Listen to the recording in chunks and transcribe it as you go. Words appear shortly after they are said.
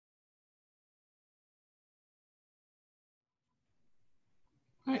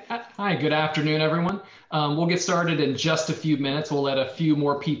Hi, good afternoon, everyone. We'll get started in just a few minutes. We'll let a few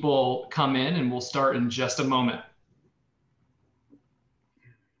more people come in and we'll start in just a moment.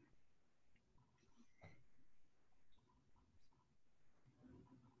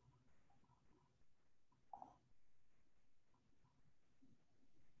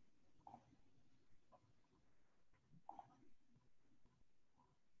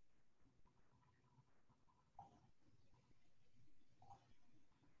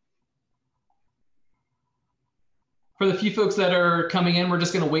 For the few folks that are coming in, we're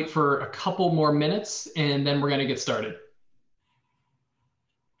just going to wait for a couple more minutes and then we're going to get started.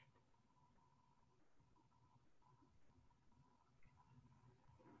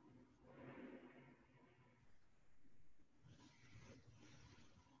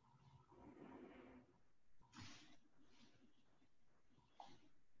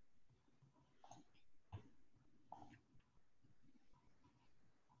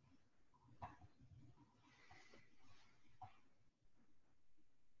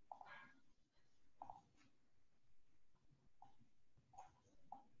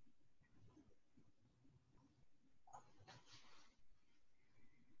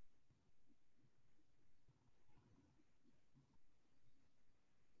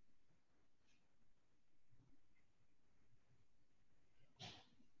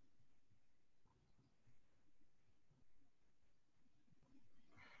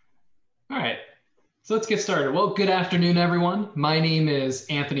 All right, so let's get started. Well, good afternoon, everyone. My name is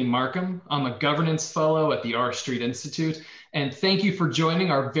Anthony Marcum. I'm a Governance Fellow at the R Street Institute, and thank you for joining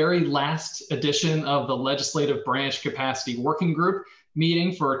our very last edition of the Legislative Branch Capacity Working Group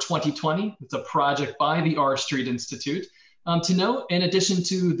meeting for 2020. It's a project by the R Street Institute. To note, in addition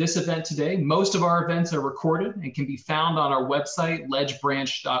to this event today, most of our events are recorded and can be found on our website,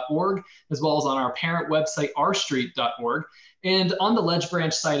 legbranch.org, as well as on our parent website, rstreet.org. And on the Ledge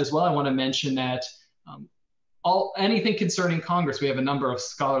Branch site as well, I want to mention that anything concerning Congress, we have a number of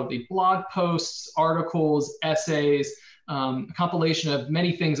scholarly blog posts, articles, essays, a compilation of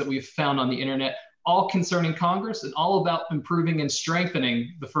many things that we've found on the internet, all concerning Congress and all about improving and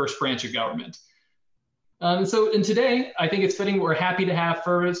strengthening the first branch of government. And today, I think it's fitting, we're happy to have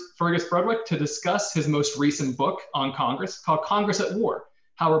Fergus Bordewich to discuss his most recent book on Congress called Congress at War: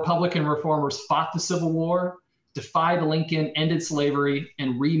 How Republican Reformers Fought the Civil War, Defied Lincoln, Ended Slavery,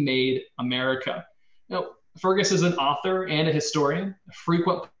 and Remade America. Now, Fergus is an author and a historian, a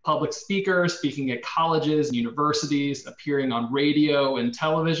frequent public speaker, speaking at colleges and universities, appearing on radio and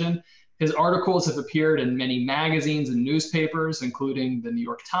television. His articles have appeared in many magazines and newspapers, including the New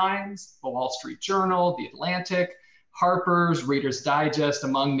York Times, the Wall Street Journal, the Atlantic, Harper's, Reader's Digest,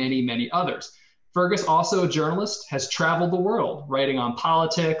 among many, many others. Fergus, also a journalist, has traveled the world, writing on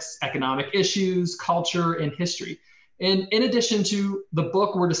politics, economic issues, culture, and history. And in addition to the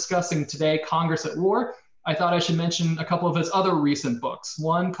book we're discussing today, Congress at War, I thought I should mention a couple of his other recent books.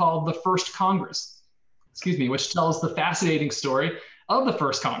 One called The First Congress, which tells the fascinating story of the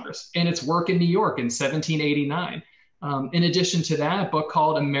First Congress and its work in New York in 1789. In addition to that, a book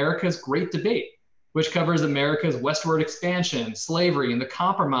called America's Great Debate, which covers America's westward expansion, slavery, and the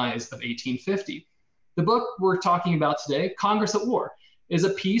Compromise of 1850. The book we're talking about today, Congress at War, is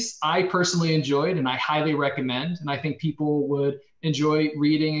a piece I personally enjoyed and I highly recommend, and I think people would enjoy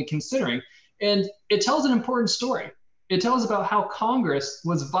reading and considering. And it tells an important story. It tells about how Congress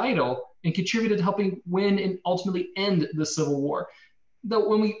was vital and contributed to helping win and ultimately end the Civil War. Though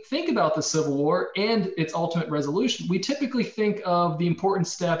when we think about the Civil War and its ultimate resolution, we typically think of the important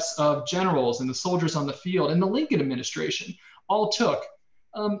steps of generals and the soldiers on the field, and the Lincoln administration all took,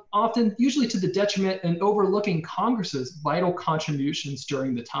 often usually to the detriment and overlooking Congress's vital contributions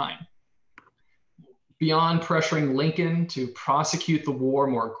during the time. Beyond pressuring Lincoln to prosecute the war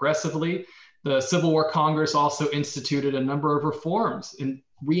more aggressively, the Civil War Congress also instituted a number of reforms in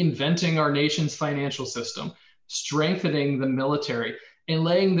reinventing our nation's financial system, strengthening the military, and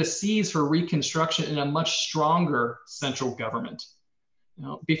laying the seeds for reconstruction in a much stronger central government.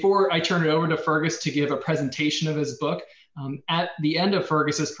 Now, before I turn it over to Fergus to give a presentation of his book, at the end of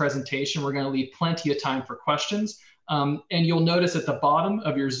Fergus's presentation, we're going to leave plenty of time for questions. And you'll notice at the bottom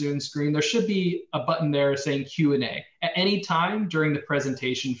of your Zoom screen, there should be a button there saying Q&A. At any time during the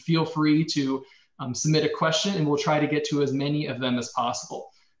presentation, feel free to submit a question and we'll try to get to as many of them as possible.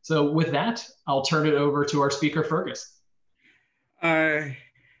 So with that, I'll turn it over to our speaker, Fergus.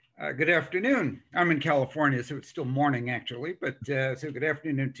 Good afternoon. I'm in California, so it's still morning actually, but so good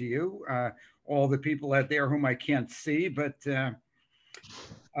afternoon to you, all the people out there whom I can't see, but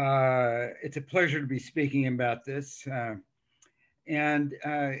it's a pleasure to be speaking about this. As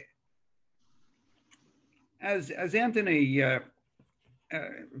Anthony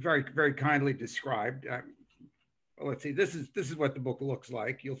very, very kindly described. Well, let's see. This is what the book looks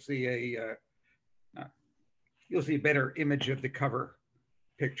like. You'll see a better image of the cover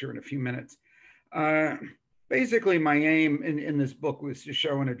picture in a few minutes. Basically, my aim in this book was to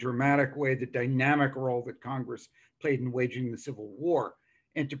show in a dramatic way the dynamic role that Congress played in waging the Civil War,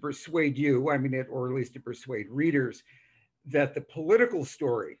 and to persuade you, or at least to persuade readers, that the political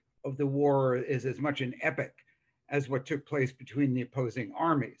story of the war is as much an epic as what took place between the opposing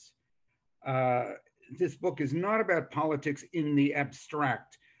armies. This book is not about politics in the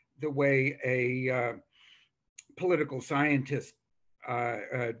abstract, the way a political scientist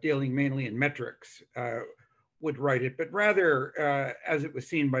dealing mainly in metrics would write it, but rather as it was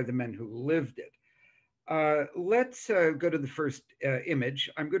seen by the men who lived it. Let's go to the first image.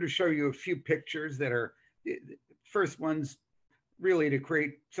 I'm going to show you a few pictures that are the first ones really to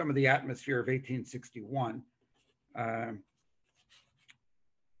create some of the atmosphere of 1861.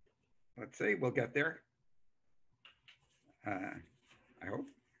 Let's see, we'll get there. I hope.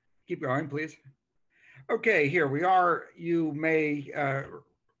 Keep going, please. Okay, here we are. You may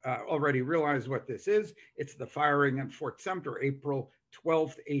already realize what this is. It's the firing at Fort Sumter, April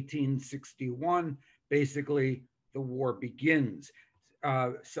 12th, 1861. Basically, the war begins.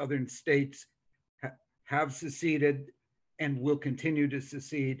 Southern states have seceded and will continue to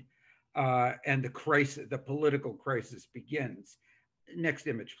secede, and the political crisis begins. Next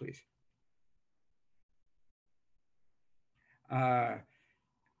image, please.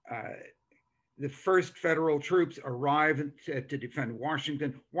 The first federal troops arrive to defend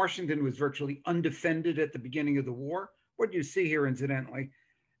Washington. Washington was virtually undefended at the beginning of the war. What you see here, incidentally,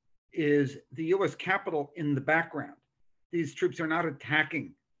 is the US Capitol in the background. These troops are not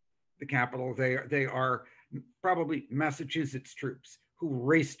attacking the Capitol. They are probably Massachusetts troops who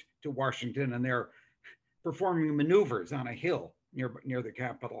raced to Washington, and they're performing maneuvers on a hill near the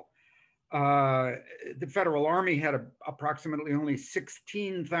Capitol. The Federal Army had approximately only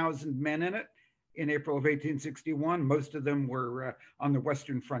 16,000 men in it in April of 1861. Most of them were on the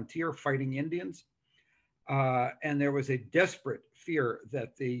western frontier fighting Indians. And there was a desperate fear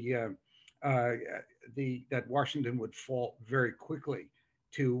that that Washington would fall very quickly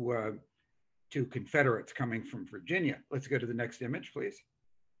to Confederates coming from Virginia. Let's go to the next image, please.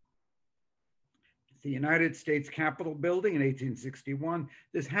 The United States Capitol building in 1861.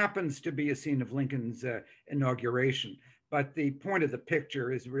 This happens to be a scene of Lincoln's inauguration, but the point of the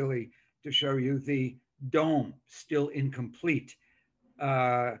picture is really to show you the dome still incomplete.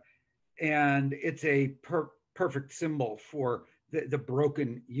 And it's a perfect symbol for the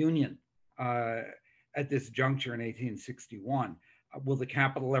broken Union at this juncture in 1861. Will the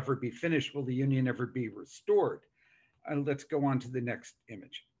Capitol ever be finished? Will the Union ever be restored? Let's go on to the next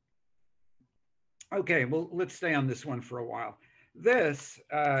image. Okay, well, let's stay on this one for a while. This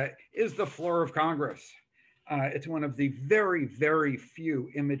is the floor of Congress. It's one of the very, very few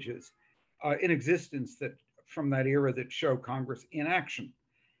images in existence from that era that show Congress in action.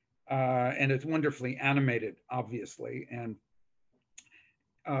 And it's wonderfully animated, obviously. And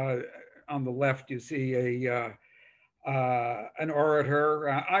on the left, you see an orator.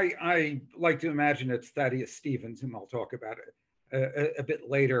 I like to imagine it's Thaddeus Stevens, whom I'll talk about a bit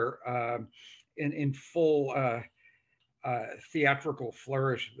later, in full theatrical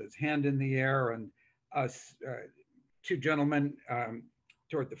flourish with his hand in the air, and two gentlemen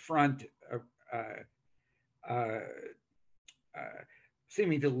toward the front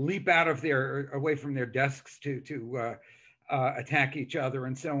seeming to leap out of away from their desks to attack each other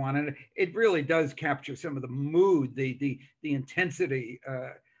and so on. And it really does capture some of the mood, the intensity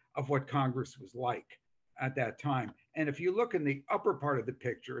of what Congress was like at that time. And if you look in the upper part of the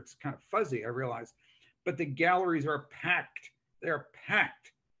picture, it's kind of fuzzy, I realize, but the galleries are packed. They're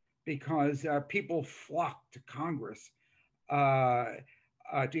packed because people flocked to Congress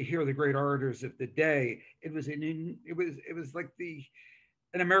to hear the great orators of the day. It was like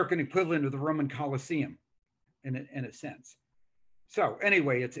an American equivalent of the Roman Colosseum, in a sense. So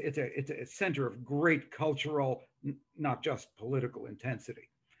anyway, it's a center of great cultural, not just political intensity.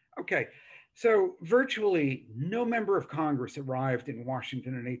 Okay, so virtually no member of Congress arrived in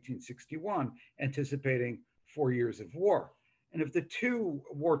Washington in 1861 anticipating 4 years of war. And of the two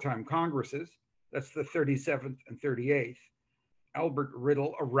wartime Congresses, that's the 37th and 38th, Albert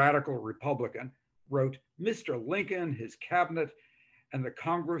Riddle, a radical Republican, wrote, "Mr. Lincoln, his cabinet, and the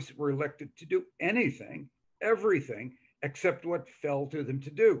Congress were elected to do anything, everything, except what fell to them to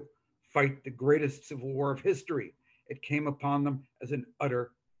do, fight the greatest civil war of history. It came upon them as an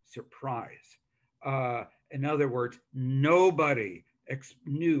utter surprise." In other words, nobody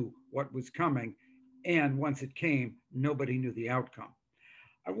knew what was coming. And once it came, nobody knew the outcome.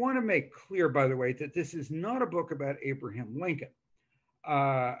 I want to make clear, by the way, that this is not a book about Abraham Lincoln.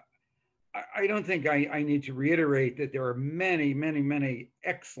 Uh, I don't think I need to reiterate that there are many, many, many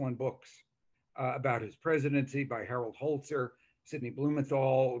excellent books about his presidency by Harold Holzer, Sidney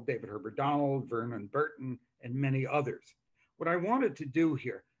Blumenthal, David Herbert Donald, Vernon Burton, and many others. What I wanted to do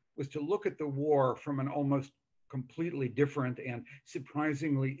here was to look at the war from an almost completely different and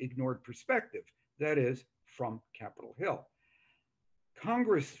surprisingly ignored perspective, that is, from Capitol Hill.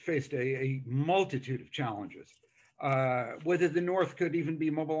 Congress faced a multitude of challenges. Whether the North could even be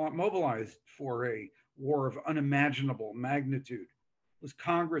mobilized for a war of unimaginable magnitude. Was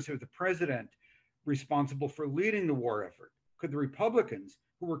Congress or the president responsible for leading the war effort? Could the Republicans,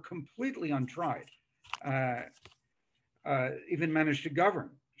 who were completely untried, even manage to govern?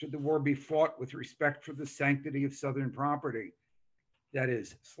 Should the war be fought with respect for the sanctity of Southern property, that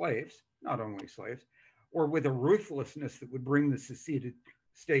is, slaves, not only slaves, or with a ruthlessness that would bring the seceded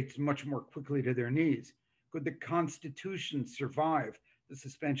states much more quickly to their knees? Could the Constitution survive the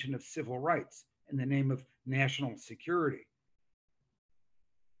suspension of civil rights in the name of national security?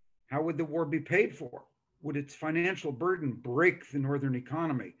 How would the war be paid for? Would its financial burden break the Northern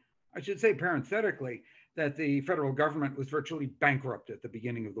economy? I should say parenthetically that the federal government was virtually bankrupt at the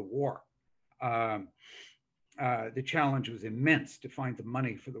beginning of the war. The challenge was immense to find the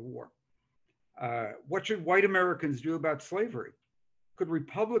money for the war. What should white Americans do about slavery? Could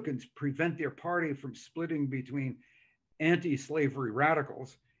Republicans prevent their party from splitting between anti-slavery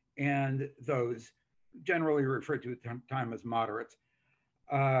radicals and those generally referred to at the time as moderates,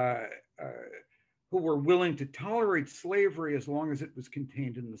 who were willing to tolerate slavery as long as it was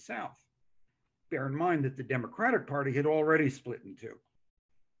contained in the South? Bear in mind that the Democratic Party had already split in two.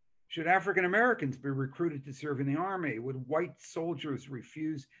 Should African Americans be recruited to serve in the army? Would white soldiers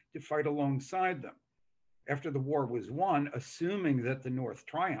refuse to fight alongside them? After the war was won, assuming that the North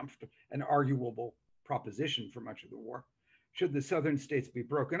triumphed, an arguable proposition for much of the war, should the Southern states be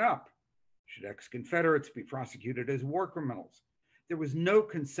broken up? Should ex-Confederates be prosecuted as war criminals? There was no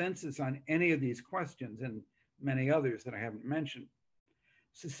consensus on any of these questions and many others that I haven't mentioned.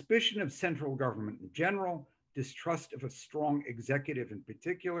 Suspicion of central government in general, distrust of a strong executive in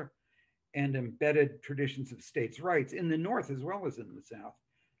particular, and embedded traditions of states' rights in the North as well as in the South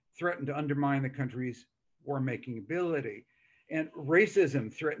threatened to undermine the country's war-making ability, and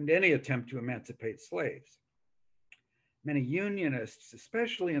racism threatened any attempt to emancipate slaves. Many Unionists,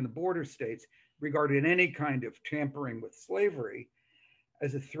 especially in the border states, regarded any kind of tampering with slavery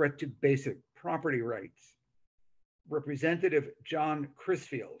as a threat to basic property rights. Representative John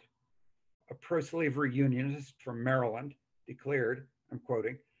Crisfield, a pro-slavery unionist from Maryland, declared, I'm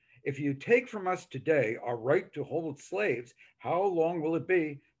quoting, "If you take from us today our right to hold slaves, how long will it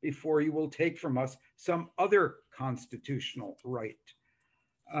be before you will take from us some other constitutional right?"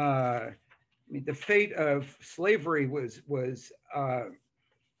 I mean, the fate of slavery was by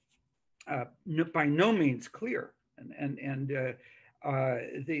no means clear, and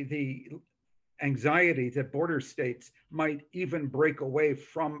the anxiety that border states might even break away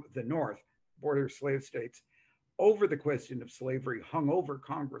from the North, border slave states, over the question of slavery hung over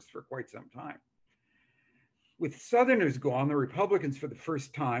Congress for quite some time. With Southerners gone, the Republicans for the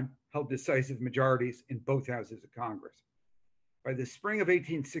first time held decisive majorities in both houses of Congress. By the spring of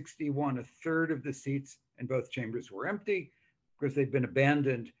 1861, a third of the seats in both chambers were empty because they'd been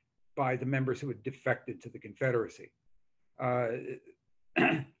abandoned by the members who had defected to the Confederacy.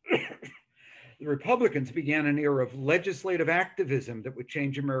 The Republicans began an era of legislative activism that would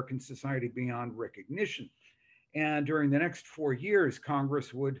change American society beyond recognition. And during the next 4 years,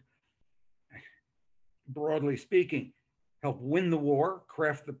 Congress would, broadly speaking, help win the war,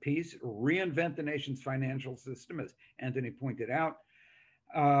 craft the peace, reinvent the nation's financial system, as Anthony pointed out,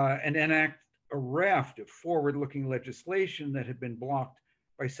 and enact a raft of forward-looking legislation that had been blocked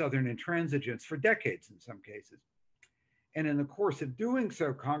by Southern intransigence for decades in some cases. And in the course of doing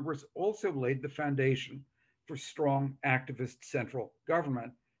so, Congress also laid the foundation for strong activist central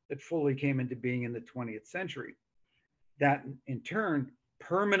government that fully came into being in the 20th century. That, in turn,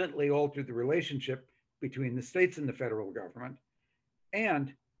 permanently altered the relationship between the states and the federal government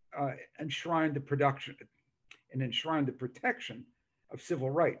and enshrined the protection of civil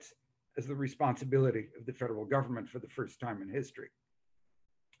rights as the responsibility of the federal government for the first time in history.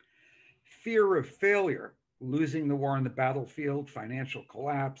 Fear of failure, losing the war on the battlefield, financial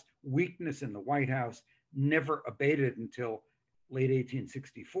collapse, weakness in the White House never abated until late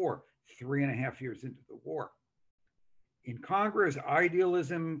 1864, 3.5 years into the war. In Congress,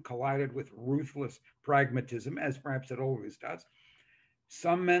 idealism collided with ruthless pragmatism, as perhaps it always does.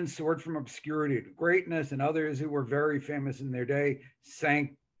 Some men soared from obscurity to greatness, and others who were very famous in their day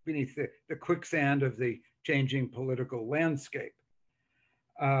sank beneath the quicksand of the changing political landscape.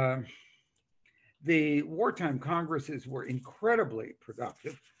 The wartime Congresses were incredibly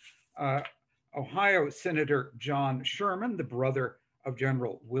productive. Ohio Senator John Sherman, the brother of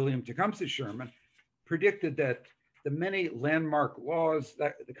General William Tecumseh Sherman, predicted that the many landmark laws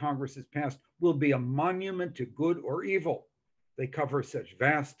that the Congress has passed will be a monument to good or evil. They cover such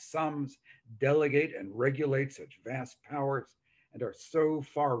vast sums, delegate and regulate such vast powers, and are so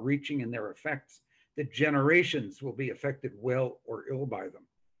far reaching in their effects that generations will be affected well or ill by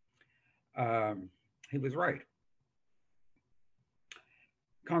them. He was right.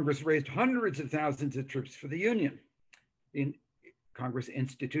 Congress raised hundreds of thousands of troops for the Union. Congress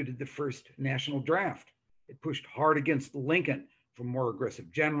instituted the first national draft. It pushed hard against Lincoln for more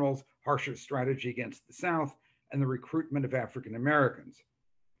aggressive generals, harsher strategy against the South, and the recruitment of African Americans.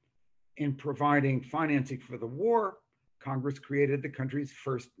 In providing financing for the war, Congress created the country's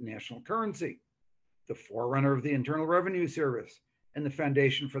first national currency, the forerunner of the Internal Revenue Service, and the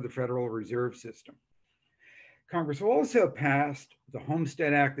foundation for the Federal Reserve System. Congress also passed the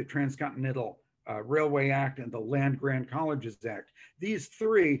Homestead Act, the Transcontinental Railway Act, and the Land Grant Colleges Act. These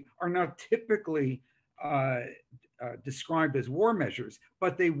three are not typically described as war measures,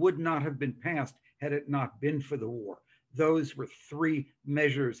 but they would not have been passed had it not been for the war. Those were three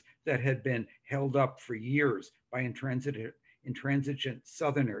measures that had been held up for years by intransigent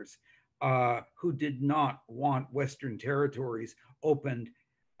Southerners who did not want Western territories opened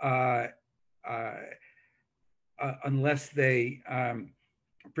unless they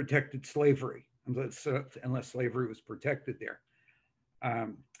protected slavery, unless slavery was protected there.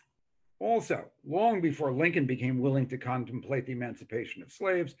 Also, long before Lincoln became willing to contemplate the emancipation of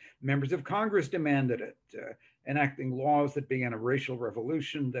slaves, members of Congress demanded it, enacting laws that began a racial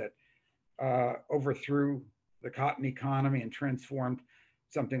revolution that overthrew the cotton economy and transformed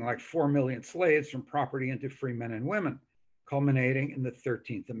something like 4 million slaves from property into free men and women, culminating in the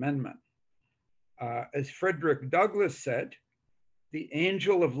 13th Amendment. As Frederick Douglass said, the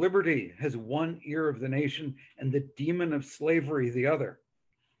angel of liberty has one ear of the nation and the demon of slavery the other.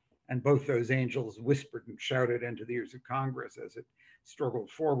 And both those angels whispered and shouted into the ears of Congress as it struggled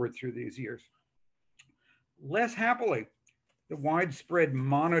forward through these years. Less happily, the widespread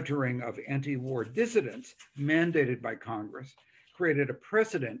monitoring of anti-war dissidents mandated by Congress created a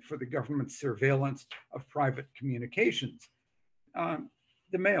precedent for the government's surveillance of private communications,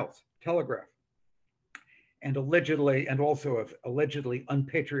 the mails, telegraph, and also of allegedly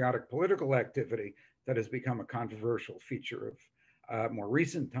unpatriotic political activity that has become a controversial feature of more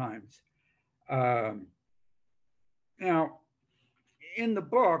recent times. Now, in the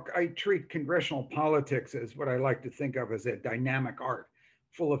book, I treat congressional politics as what I like to think of as a dynamic art,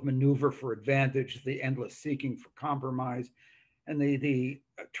 full of maneuver for advantage, the endless seeking for compromise, and the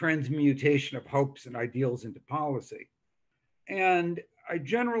transmutation of hopes and ideals into policy. And I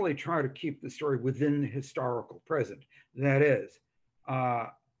generally try to keep the story within the historical present. That is, I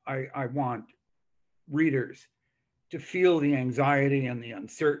want readers to feel the anxiety and the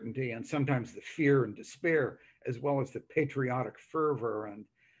uncertainty and sometimes the fear and despair, as well as the patriotic fervor and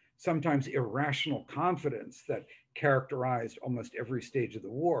sometimes irrational confidence that characterized almost every stage of the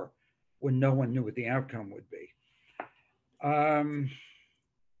war when no one knew what the outcome would be.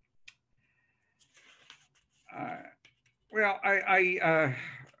 Well, I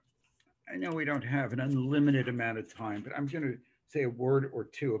know we don't have an unlimited amount of time, but I'm going to say a word or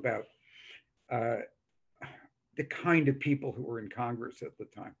two about the kind of people who were in Congress at the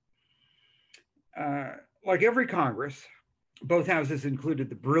time. Like every Congress, both houses included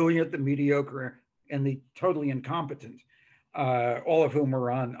the brilliant, the mediocre, and the totally incompetent, all of whom were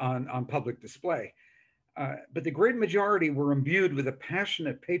on public display. But the great majority were imbued with a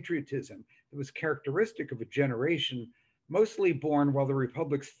passionate patriotism that was characteristic of a generation mostly born while the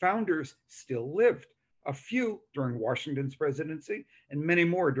Republic's founders still lived, a few during Washington's presidency, and many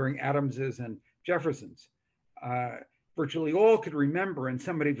more during Adams's and Jefferson's. Virtually all could remember, and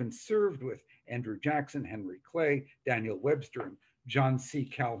some had even served with Andrew Jackson, Henry Clay, Daniel Webster, and John C.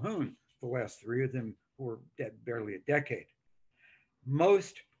 Calhoun, the last three of them who were dead barely a decade.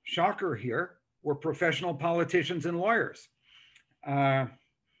 Most, shocker here, were professional politicians and lawyers,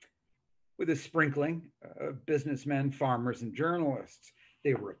 with a sprinkling of businessmen, farmers, and journalists.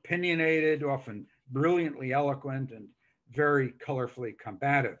 They were opinionated, often brilliantly eloquent, and very colorfully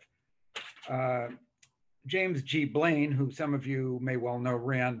combative. James G. Blaine, who some of you may well know,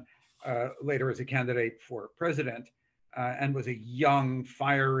 ran later as a candidate for president and was a young,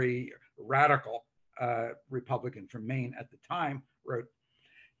 fiery, radical Republican from Maine at the time, wrote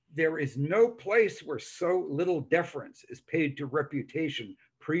There is no place where so little deference is paid to reputation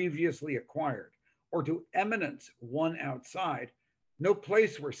previously acquired, or to eminence won outside, no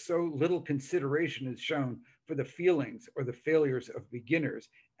place where so little consideration is shown for the feelings or the failures of beginners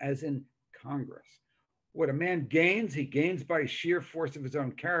as in Congress. What a man gains, he gains by sheer force of his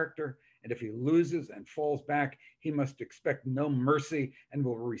own character, and if he loses and falls back, he must expect no mercy and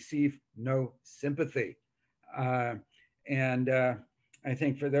will receive no sympathy. And I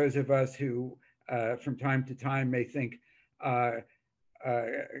think for those of us who, from time to time, may think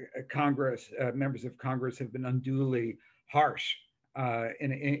Congress, members of Congress have been unduly harsh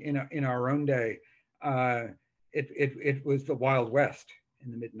in our own day, it was the Wild West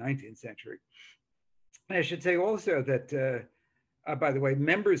in the mid-19th century. And I should say also that, by the way,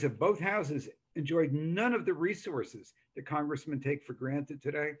 members of both houses enjoyed none of the resources that congressmen take for granted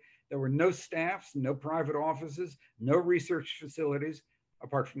today. There were no staffs, no private offices, no research facilities,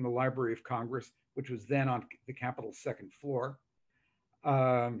 apart from the Library of Congress, which was then on the Capitol's second floor.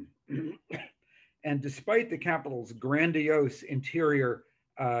 And despite the Capitol's grandiose interior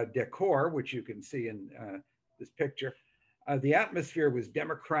decor, which you can see in this picture, the atmosphere was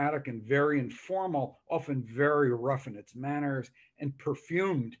democratic and very informal, often very rough in its manners, and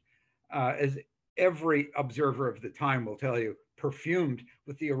perfumed, as every observer of the time will tell you, perfumed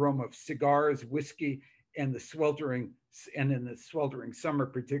with the aroma of cigars, whiskey, and in the sweltering summer,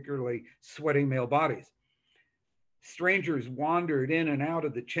 particularly sweating male bodies. Strangers wandered in and out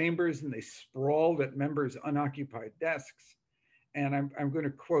of the chambers, and they sprawled at members' unoccupied desks. And I'm going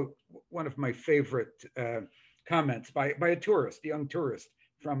to quote one of my favorite comments by a tourist, a young tourist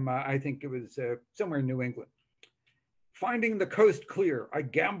from, I think it was somewhere in New England. Finding the coast clear, I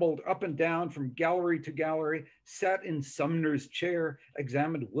gambled up and down from gallery to gallery, sat in Sumner's chair,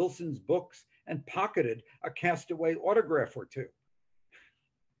 examined Wilson's books, and pocketed a castaway autograph or two.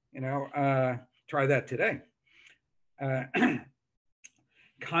 You know, try that today.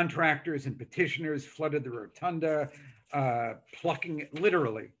 Contractors and petitioners flooded the rotunda,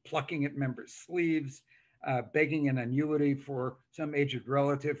 literally plucking at members' sleeves, begging an annuity for some aged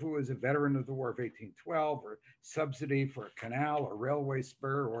relative who was a veteran of the War of 1812, or subsidy for a canal or railway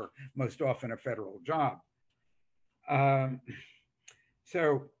spur, or most often a federal job.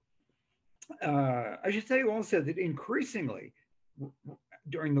 So I should say also that increasingly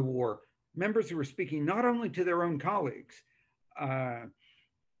during the war, members who were speaking not only to their own colleagues,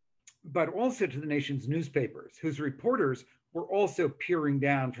 but also to the nation's newspapers, whose reporters were also peering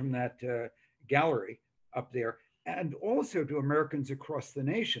down from that gallery up there, and also to Americans across the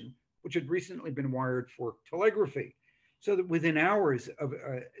nation, which had recently been wired for telegraphy, so that within hours of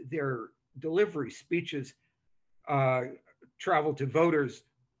their delivery, speeches traveled to voters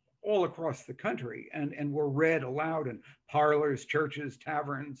all across the country and were read aloud in parlors, churches,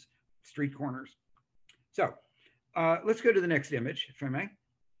 taverns, street corners. So let's go to the next image, if I may.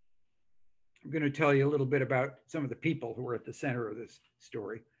 I'm going to tell you a little bit about some of the people who were at the center of this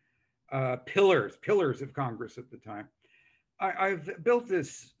story. Pillars of Congress at the time. I've built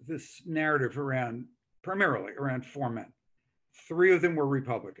this narrative primarily around four men. Three of them were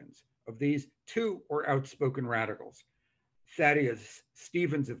Republicans. Of these, two were outspoken radicals. Thaddeus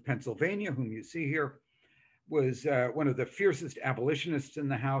Stevens of Pennsylvania, whom you see here, was one of the fiercest abolitionists in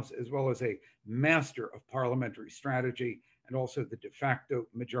the House, as well as a master of parliamentary strategy, and also the de facto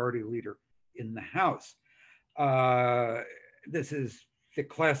majority leader in the House. This is the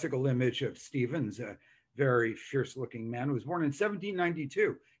classical image of Stevens, a very fierce-looking man who was born in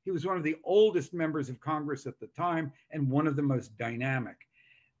 1792. He was one of the oldest members of Congress at the time and one of the most dynamic.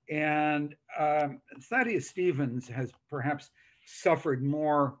 And Thaddeus Stevens has perhaps suffered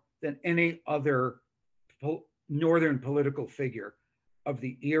more than any other Northern political figure of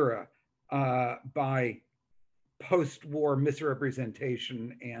the era by post-war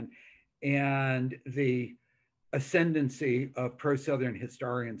misrepresentation and the ascendancy of pro-Southern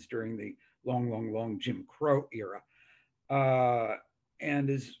historians during the long Jim Crow era,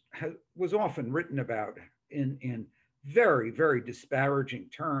 and was often written about in very, very disparaging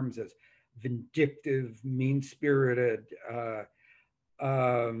terms as vindictive, mean-spirited,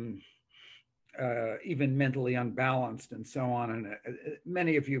 even mentally unbalanced, and so on. And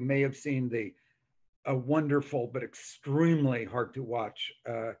many of you may have seen a wonderful but extremely hard to watch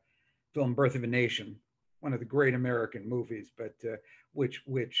film Birth of a Nation, one of the great American movies, but which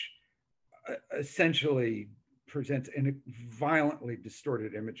essentially presents a violently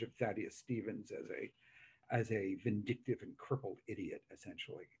distorted image of Thaddeus Stevens as a vindictive and crippled idiot,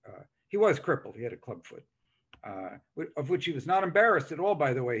 essentially. He was crippled. He had a clubfoot, of which he was not embarrassed at all,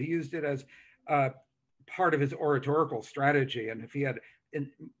 by the way. He used it as part of his oratorical strategy. And if he had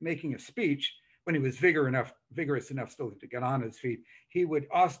in making a speech, when he was vigorous enough still to get on his feet, he would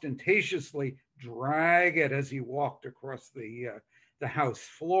ostentatiously drag it as he walked across the House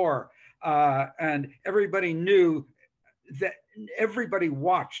floor. And everybody knew that, everybody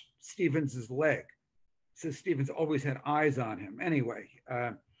watched Stevens's leg. So Stevens always had eyes on him. Anyway,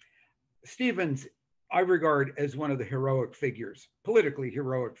 Stevens, I regard as one of the heroic figures, politically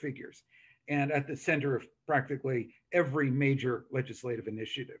heroic figures, and at the center of practically every major legislative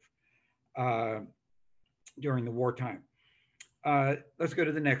initiative during the wartime. Let's go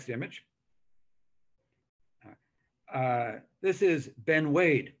to the next image. This is Ben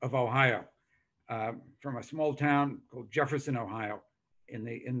Wade of Ohio, from a small town called Jefferson, Ohio, in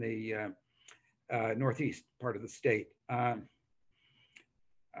the northeast part of the state.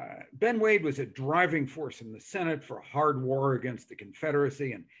 Ben Wade was a driving force in the Senate for a hard war against the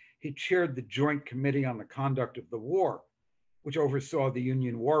Confederacy, and he chaired the Joint Committee on the Conduct of the War, which oversaw the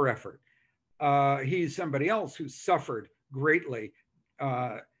Union war effort. He's somebody else who suffered greatly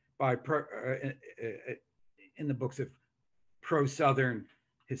in the books of pro-Southern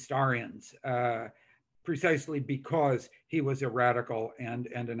historians, precisely because he was a radical and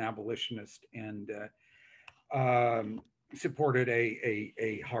an abolitionist, and supported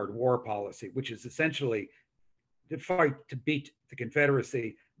a hard war policy, which is essentially to fight to beat the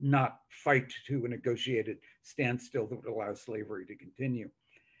Confederacy, not fight to a negotiated standstill that would allow slavery to continue.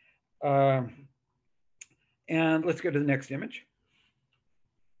 And let's go to the next image.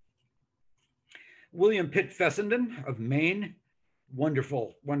 William Pitt Fessenden of Maine,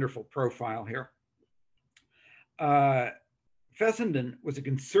 wonderful, wonderful profile here. Fessenden was a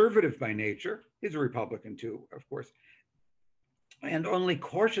conservative by nature. He's a Republican too, of course, and only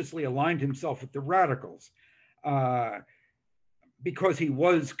cautiously aligned himself with the radicals because he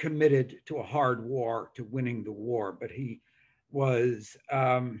was committed to a hard war, to winning the war, but he was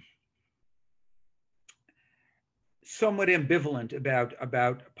somewhat ambivalent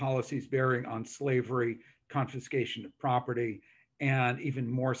about policies bearing on slavery, confiscation of property, and even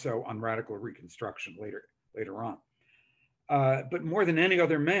more so on radical Reconstruction later on. But more than any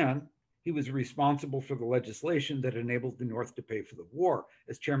other man, he was responsible for the legislation that enabled the North to pay for the war.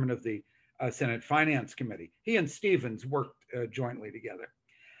 As chairman of the Senate Finance Committee, he and Stevens worked jointly together.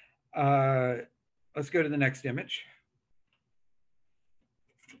 Let's go to the next image.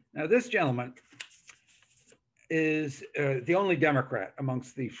 Now, this gentleman is the only Democrat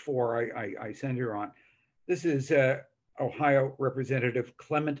amongst the four I center on. This is Ohio Representative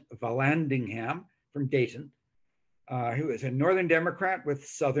Clement Vallandigham from Dayton, who is a Northern Democrat with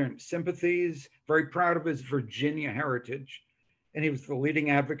Southern sympathies, very proud of his Virginia heritage, and he was the leading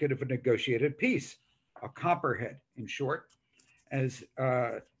advocate of a negotiated peace, a Copperhead in short. As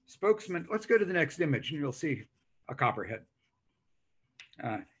spokesman, let's go to the next image and you'll see a Copperhead.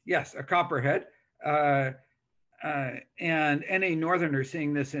 Yes, a Copperhead. And any Northerner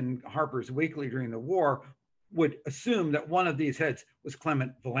seeing this in Harper's Weekly during the war would assume that one of these heads was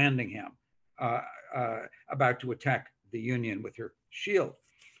Clement Vallandigham, about to attack the Union with her shield.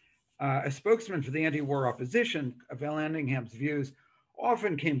 A spokesman for the anti-war opposition, Vallandigham's views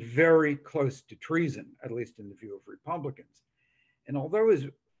often came very close to treason, at least in the view of Republicans. And although his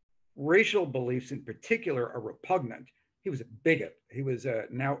racial beliefs in particular are repugnant, he was a bigot. He was a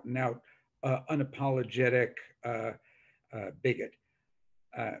unapologetic bigot.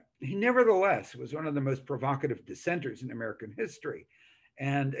 He nevertheless was one of the most provocative dissenters in American history,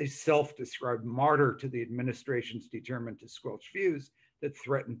 and a self-described martyr to the administration's determined to squelch views that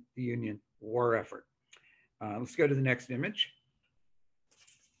threatened the Union war effort. Let's go to the next image.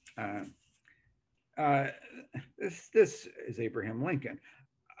 This is Abraham Lincoln.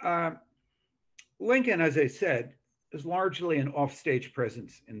 Lincoln, as I said, is largely an offstage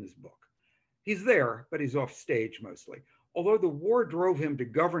presence in this book. He's there, but he's off stage mostly. Although the war drove him to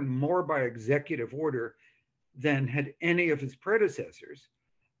govern more by executive order than had any of his predecessors,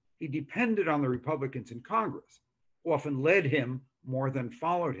 he depended on the Republicans in Congress, who often led him more than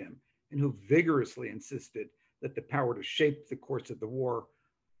followed him, and who vigorously insisted that the power to shape the course of the war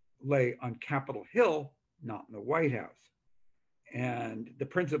lay on Capitol Hill, not in the White House. And the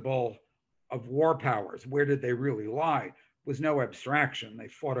principle of war powers, where did they really lie, was no abstraction. They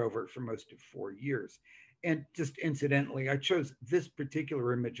fought over it for most of 4 years. And just incidentally, I chose this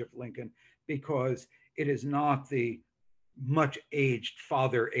particular image of Lincoln because it is not the much aged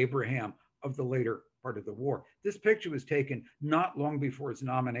father Abraham of the later part of the war. This picture was taken not long before his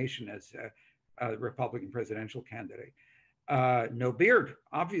nomination as a Republican presidential candidate. No beard,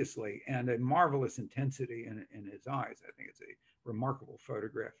 obviously, and a marvelous intensity in his eyes. I think it's a remarkable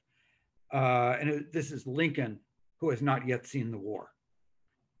photograph. This is Lincoln, who has not yet seen the war.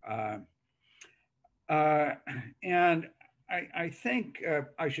 And I think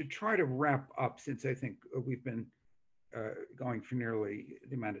I should try to wrap up, since I think we've been going for nearly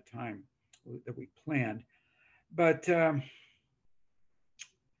the amount of time that we planned. But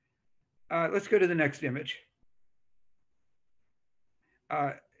let's go to the next image.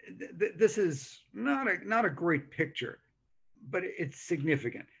 This is not a great picture, but it's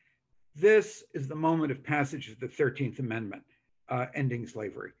significant. This is the moment of passage of the 13th Amendment, ending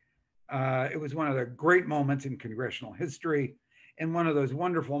slavery. It was one of the great moments in congressional history, and one of those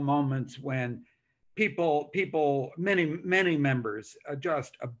wonderful moments when many members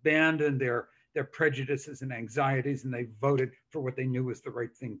just abandoned their prejudices and anxieties, and they voted for what they knew was the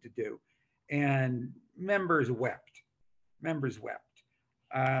right thing to do. And members wept.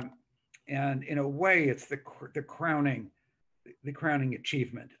 And in a way, it's the crowning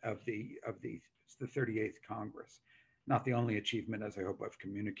achievement of the 38th Congress. Not the only achievement, as I hope I've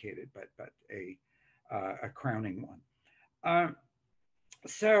communicated, but a crowning one.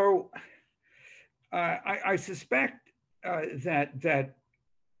 So I suspect that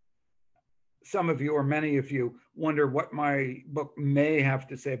some of you, or many of you, wonder what my book may have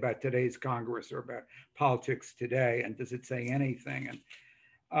to say about today's Congress or about politics today, and does it say anything? And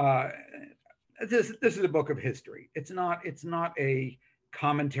this is a book of history. It's not a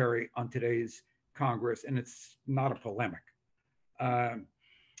commentary on today's Congress, and it's not a polemic.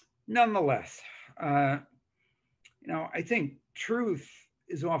 Nonetheless, I think truth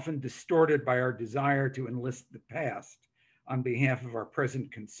is often distorted by our desire to enlist the past on behalf of our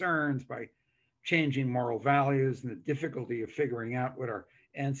present concerns, by changing moral values, and the difficulty of figuring out what our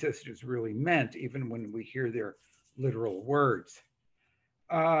ancestors really meant, even when we hear their literal words.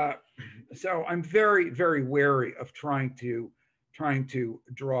 So I'm very, very wary of trying to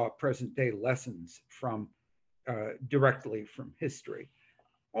draw present day lessons from directly from history.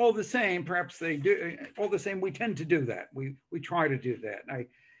 All the same, perhaps they do. All the same, we tend to do that. We try to do that. And I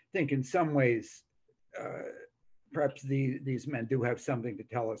think in some ways, perhaps these men do have something to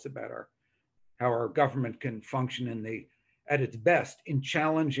tell us about how our government can function at its best in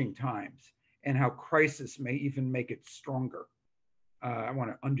challenging times, and how crisis may even make it stronger. I want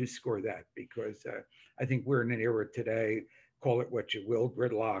to underscore that, because I think we're in an era today, call it what you will,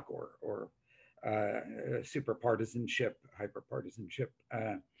 gridlock or super partisanship, hyper partisanship.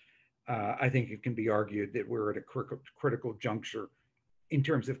 I think it can be argued that we're at a critical juncture in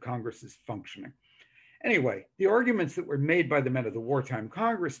terms of Congress's functioning. Anyway, the arguments that were made by the men of the wartime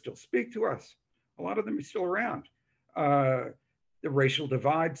Congress still speak to us. A lot of them are still around. The racial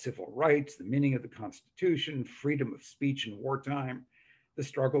divide, civil rights, the meaning of the Constitution, freedom of speech in wartime, the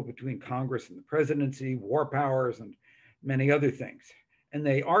struggle between Congress and the presidency, war powers, and many other things. And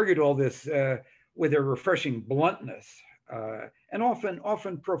they argued all this with a refreshing bluntness, and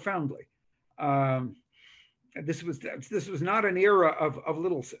often profoundly. This was not an era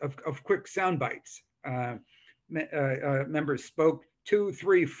of quick sound bites. Members spoke 2,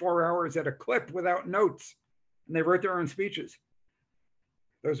 3, 4 hours at a clip without notes, and they wrote their own speeches.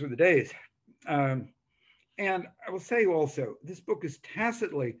 Those were the days. And I will say also, this book is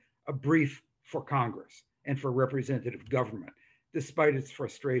tacitly a brief for Congress and for representative government, despite its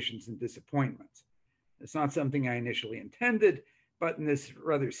frustrations and disappointments. It's not something I initially intended, but in this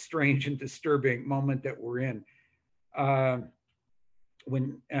rather strange and disturbing moment that we're in,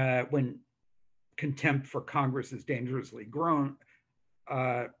 when contempt for Congress is dangerously grown,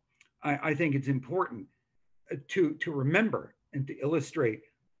 I think it's important to remember and to illustrate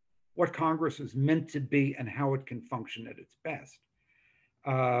what Congress was meant to be and how it can function at its best.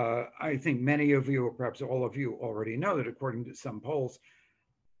 I think many of you, or perhaps all of you, already know that according to some polls,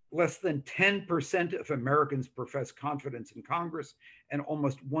 less than 10% of Americans profess confidence in Congress, and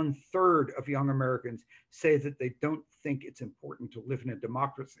almost 1/3 of young Americans say that they don't think it's important to live in a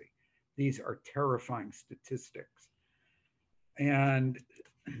democracy. These are terrifying statistics. And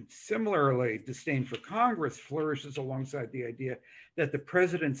similarly, disdain for Congress flourishes alongside the idea that the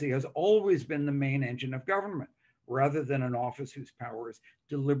presidency has always been the main engine of government, rather than an office whose power is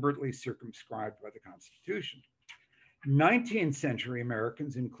deliberately circumscribed by the Constitution. 19th century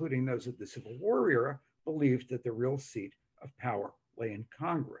Americans, including those of the Civil War era, believed that the real seat of power lay in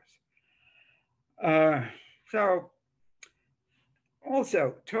Congress. So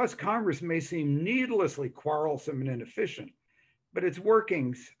also, to us, Congress may seem needlessly quarrelsome and inefficient, but its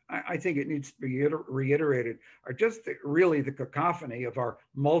workings, I think it needs to be reiterated, are just really the cacophony of our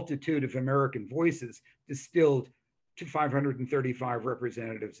multitude of American voices distilled to 535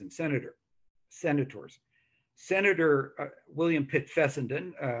 representatives and senators. Senator William Pitt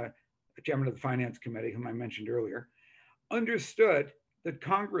Fessenden, chairman of the Finance Committee, whom I mentioned earlier, understood that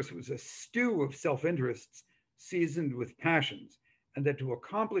Congress was a stew of self-interests seasoned with passions, and that to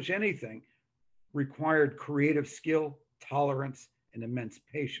accomplish anything required creative skill, tolerance, and immense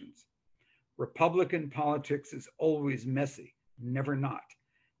patience. Republican politics is always messy, never not.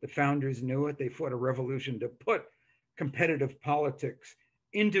 The founders knew it. They fought a revolution to put competitive politics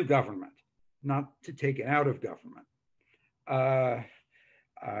into government, not to take it out of government.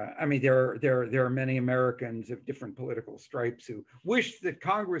 I mean, there are many Americans of different political stripes who wish that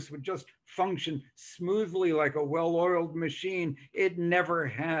Congress would just function smoothly like a well-oiled machine. It never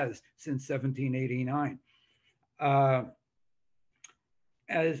has since 1789.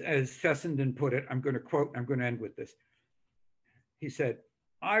 As Fessenden put it, I'm going to quote, I'm going to end with this. He said,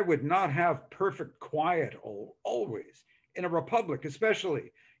 "I would not have perfect quiet always. In a republic,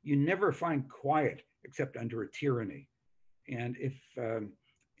 especially, you never find quiet except under a tyranny." And if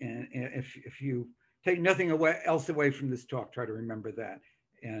you take nothing else away from this talk, try to remember that,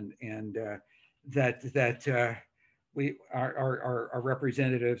 and that our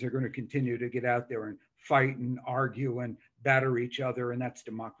representatives are going to continue to get out there and fight and argue and batter each other, and that's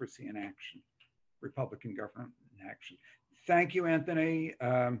democracy in action, Republican government in action. Thank you, Anthony.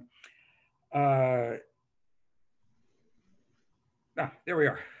 There we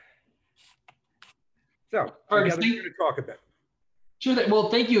are. So Fergus, together we're going to talk a bit. Sure. Well,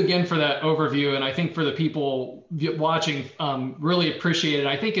 thank you again for that overview. And I think for the people watching, really appreciate it.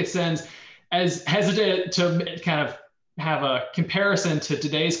 I think it sends, as hesitant to kind of have a comparison to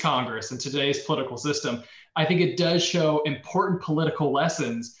today's Congress and today's political system, I think it does show important political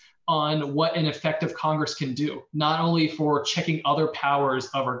lessons on what an effective Congress can do, not only for checking other powers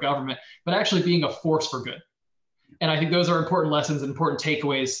of our government, but actually being a force for good. And I think those are important lessons and important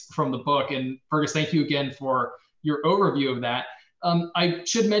takeaways from the book. And Fergus, thank you again for your overview of that. I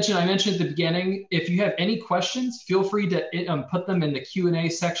should mention, I mentioned at the beginning, if you have any questions, feel free to put them in the Q&A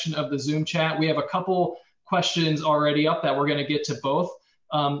section of the Zoom chat. We have a couple questions already up that we're going to get to both.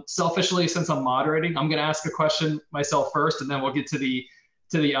 Selfishly, since I'm moderating, I'm going to ask a question myself first, and then we'll get to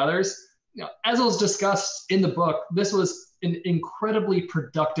the others. You know, as was discussed in the book, this was an incredibly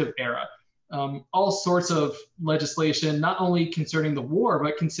productive era. All sorts of legislation, not only concerning the war,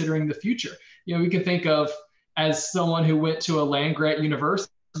 but considering the future. You know, we can think of, as someone who went to a land-grant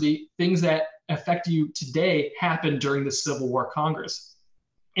university, things that affect you today happened during the Civil War Congress.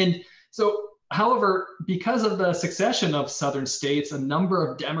 And so, however, because of the succession of Southern states, a number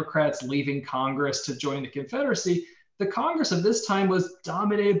of Democrats leaving Congress to join the Confederacy, the Congress of this time was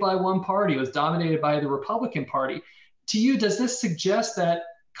dominated by one party, it was dominated by the Republican Party. To you, does this suggest that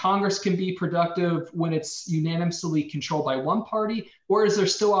Congress can be productive when it's unanimously controlled by one party, or is there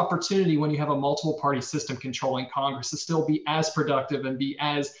still opportunity when you have a multiple party system controlling Congress to still be as productive and be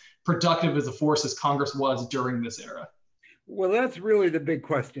as productive as a force as Congress was during this era? Well, that's really the big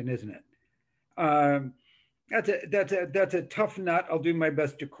question, isn't it? That's a tough nut. I'll do my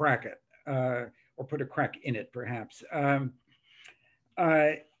best to crack it, or put a crack in it, perhaps.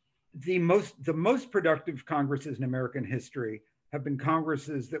 The most productive Congresses in American history have been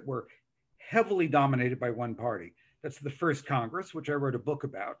Congresses that were heavily dominated by one party. That's the first Congress, which I wrote a book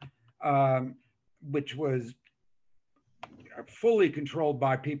about, which was fully controlled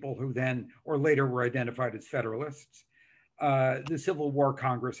by people who then or later were identified as Federalists. The Civil War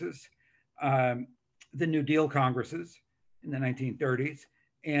Congresses, the New Deal Congresses in the 1930s,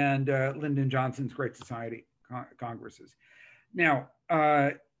 and Lyndon Johnson's Great Society Congresses. Now,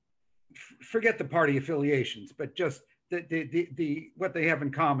 forget the party affiliations, but just what they have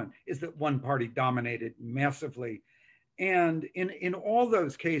in common is that one party dominated massively. And in all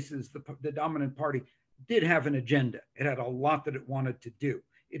those cases, the dominant party did have an agenda. It had a lot that it wanted to do.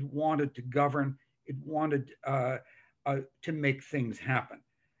 It wanted to govern. It wanted to make things happen.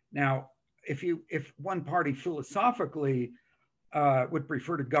 Now, if one party philosophically would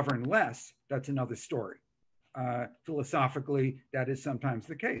prefer to govern less, that's another story. Philosophically, that is sometimes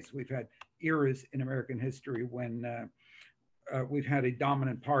the case. We've had eras in American history when we've had a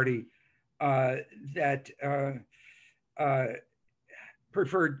dominant party that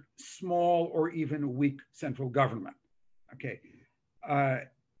preferred small or even weak central government. Okay,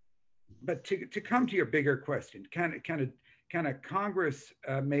 but to come to your bigger question, can a Congress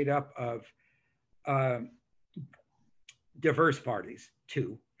made up of diverse parties,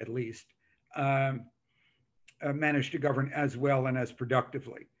 two at least, manage to govern as well and as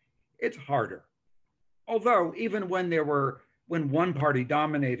productively? It's harder. Although even when one party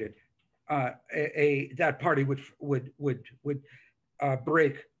dominated, that party would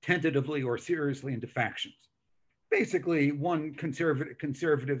break tentatively or seriously into factions. Basically, one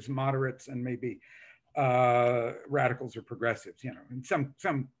conservatives, moderates, and maybe radicals or progressives, in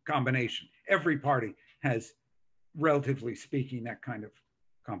some combination. Every party has, relatively speaking, that kind of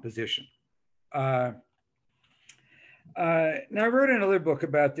composition. Now, I wrote another book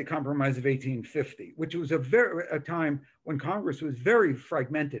about the Compromise of 1850, which was a time when Congress was very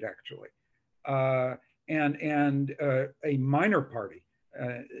fragmented, actually, and a minor party,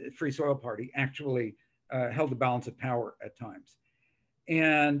 Free Soil Party, actually held the balance of power at times.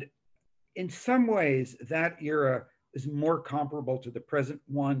 And in some ways, that era is more comparable to the present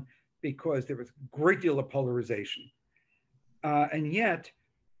one because there was a great deal of polarization. And yet,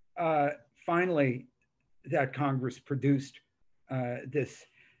 finally, that Congress produced this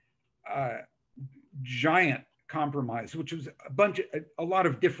giant compromise, which was a lot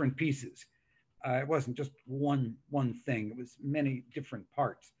of different pieces. It wasn't just one thing; it was many different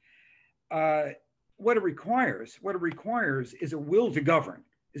parts. What it requires is a will to govern,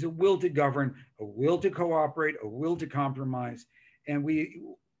 a will to cooperate, a will to compromise, and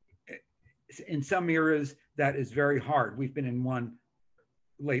in some eras that is very hard. We've been in one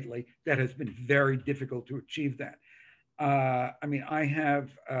lately that has been very difficult to achieve that. I mean, I have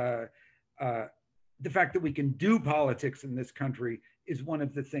the fact that we can do politics in this country is one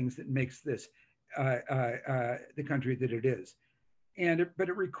of the things that makes this the country that it is. But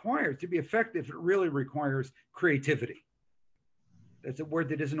it requires, to be effective, it really requires creativity. That's a word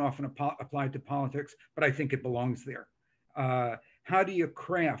that isn't often applied to politics, but I think it belongs there. How do you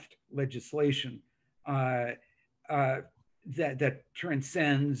craft legislation that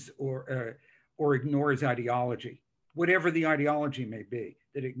transcends or ignores ideology, whatever the ideology may be,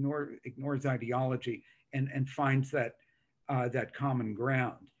 that ignores ideology and finds that common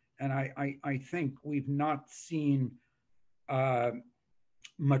ground? And I think we've not seen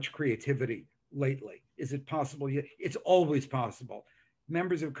much creativity lately. Is it possible? It's always possible.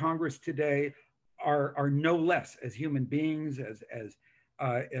 Members of Congress today are no less as human beings, as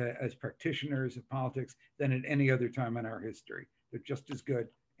practitioners of politics than at any other time in our history. They're just as good,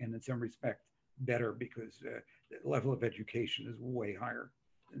 and in some respect better, because the level of education is way higher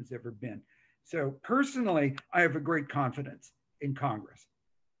than it's ever been. So personally, I have a great confidence in Congress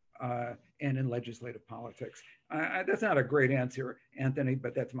and in legislative politics. That's not a great answer, Anthony,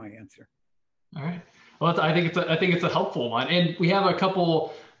 but that's my answer. All right. Well, I think it's a helpful one, and we have a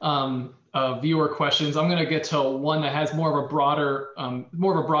couple viewer questions. I'm going to get to one that has more of a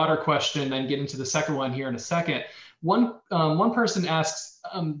broader question, then get into the second one here in a second. One person asks,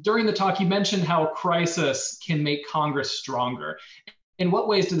 during the talk, you mentioned how a crisis can make Congress stronger. In what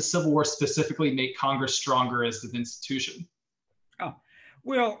ways did the Civil War specifically make Congress stronger as an institution? Oh,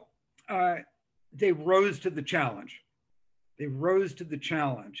 well, they rose to the challenge. They rose to the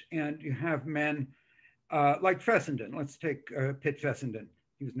challenge, and you have men like Fessenden. Let's take Pitt Fessenden.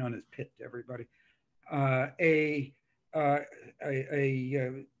 He was known as Pitt to everybody. A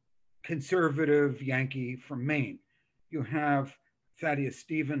conservative Yankee from Maine. You have Thaddeus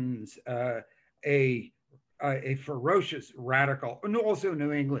Stevens, a ferocious radical, and also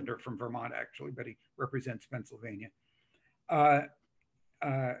New Englander from Vermont, actually, but he represents Pennsylvania.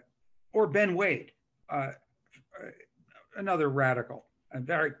 Or Ben Wade, another radical, a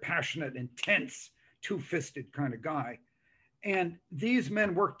very passionate, intense, two-fisted kind of guy. And these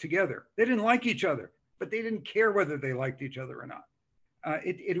men worked together. They didn't like each other, but they didn't care whether they liked each other or not.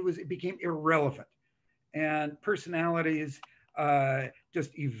 It became irrelevant. And personalities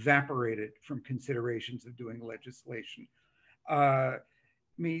just evaporated from considerations of doing legislation.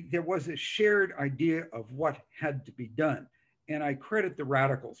 There was a shared idea of what had to be done. And I credit the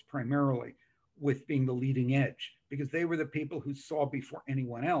radicals primarily with being the leading edge, because they were the people who saw before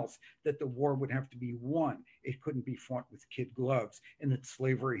anyone else that the war would have to be won. It couldn't be fought with kid gloves, and that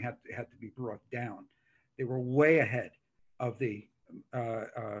slavery had to be brought down. They were way ahead of the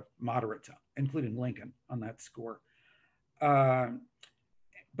moderates, including Lincoln, on that score.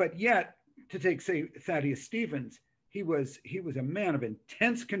 But yet, to take, say, Thaddeus Stevens, he was a man of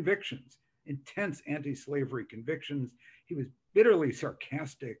intense convictions, intense anti-slavery convictions. He was bitterly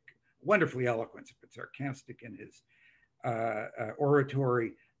sarcastic, wonderfully eloquent, but sarcastic in his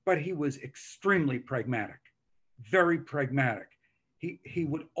oratory, but he was extremely pragmatic, very pragmatic. He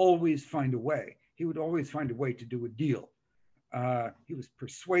would always find a way. He would always find a way to do a deal. He was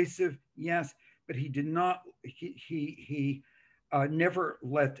persuasive, yes, but he did not, he never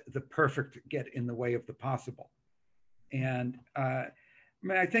let the perfect get in the way of the possible. And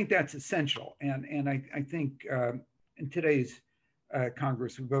I think that's essential. And I think in today's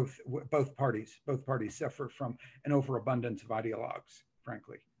Congress, both parties suffer from an overabundance of ideologues,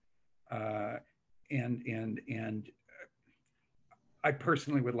 frankly. And I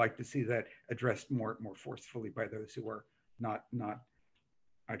personally would like to see that addressed more forcefully by those who are not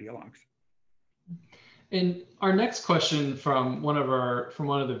ideologues. And our next question from one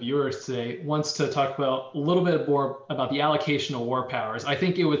of the viewers today wants to talk about a little bit more about the allocation of war powers. I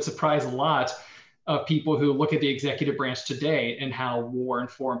think it would surprise a lot of people who look at the executive branch today and how war and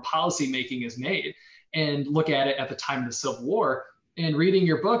foreign policy making is made, and look at it at the time of the Civil War. And reading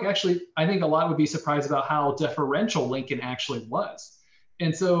your book, actually, I think a lot would be surprised about how deferential Lincoln actually was.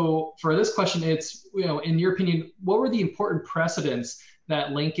 And so for this question, it's, in your opinion, what were the important precedents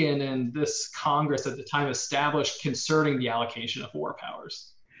that Lincoln and this Congress at the time established concerning the allocation of war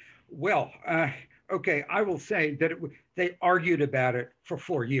powers? Well, okay, I will say that they argued about it for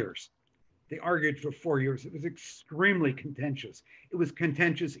 4 years. They argued for 4 years. It was extremely contentious. It was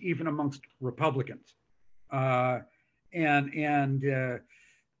contentious even amongst Republicans.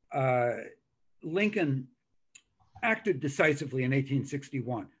 Lincoln acted decisively in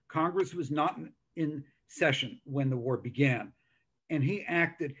 1861. Congress was not in session when the war began. And he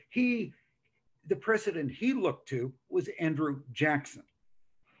acted, the president he looked to was Andrew Jackson.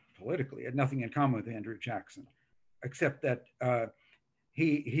 Politically, had nothing in common with Andrew Jackson, except that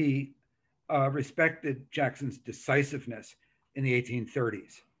he respected Jackson's decisiveness in the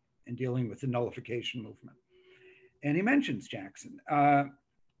 1830s in dealing with the nullification movement. And he mentions Jackson.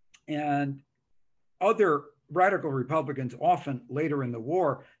 And other radical Republicans often later in the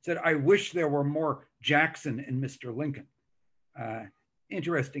war said, I wish there were more Jackson in Mr. Lincoln.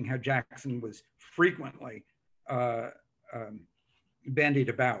 Interesting how Jackson was frequently bandied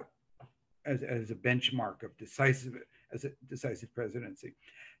about as a benchmark of decisive presidency.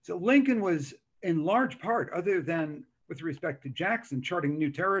 So Lincoln was in large part, other than with respect to Jackson, charting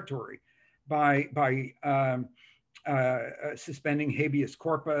new territory by suspending habeas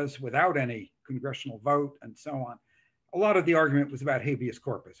corpus without any congressional vote and so on. A lot of the argument was about habeas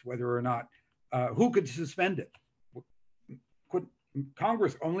corpus, whether or not, who could suspend it? Could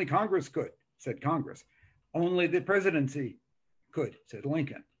Congress? Only Congress could, said Congress. Only the presidency could, said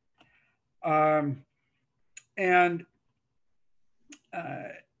Lincoln. I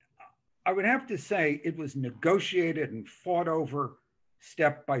would have to say it was negotiated and fought over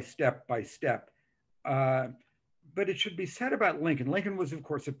step by step by step. But it should be said about Lincoln. Lincoln was, of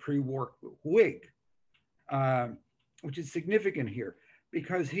course, a pre-war Whig, which is significant here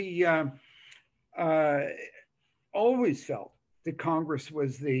because he always felt that Congress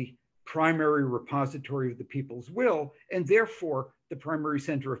was the primary repository of the people's will and therefore the primary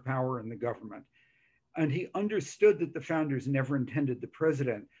center of power in the government. And he understood that the founders never intended the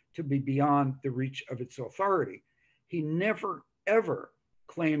president to be beyond the reach of its authority. He never, ever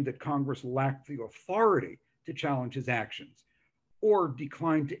claimed that Congress lacked the authority to challenge his actions or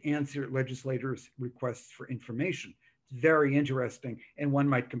declined to answer legislators' requests for information. It's very interesting. And one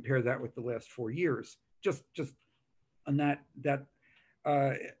might compare that with the last 4 years. Just on that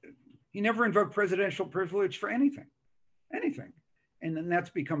he never invoked presidential privilege for anything. And then that's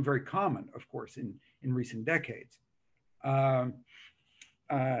become very common, of course, in recent decades. And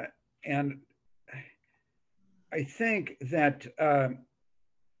I think that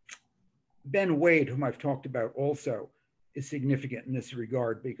Ben Wade, whom I've talked about also, is significant in this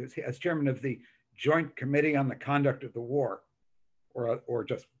regard because as chairman of the Joint Committee on the Conduct of the War, or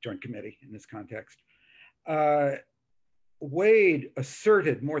just Joint Committee in this context, Wade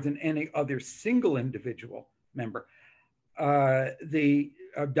asserted more than any other single individual member the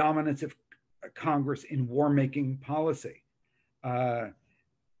dominance of Congress in war-making policy.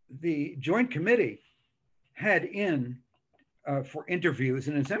 The Joint Committee had in for interviews,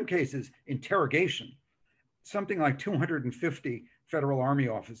 and in some cases, interrogation, something like 250 Federal Army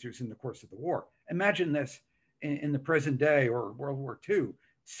officers in the course of the war. Imagine this in the present day or World War II,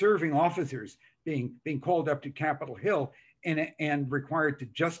 serving officers being called up to Capitol Hill and required to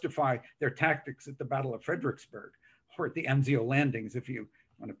justify their tactics at the Battle of Fredericksburg or at the Anzio landings, if you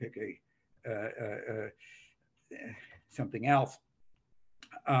want to pick something else.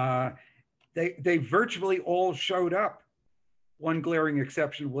 They virtually all showed up. One glaring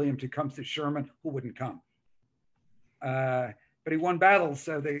exception, William Tecumseh Sherman, who wouldn't come. But he won battles,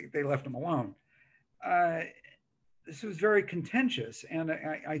 so they left him alone. This was very contentious, and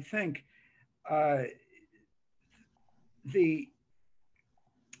I think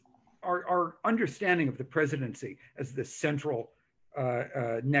our understanding of the presidency as the central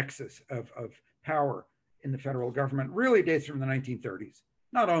nexus of power in the federal government really dates from the 1930s.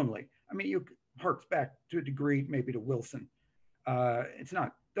 Not only, I mean, you harks back to a degree maybe to Wilson.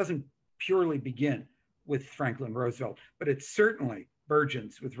 Doesn't purely begin with Franklin Roosevelt, but it certainly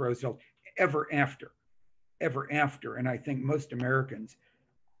burgeons with Roosevelt ever after. ever after. And I think most Americans,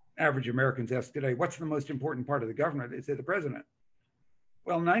 average Americans, ask today, what's the most important part of the government? They say the president.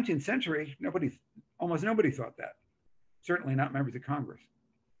 Well, in the 19th century, almost nobody thought that. Certainly not members of Congress.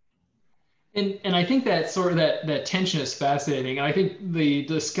 And I think that sort of that tension is fascinating. And I think the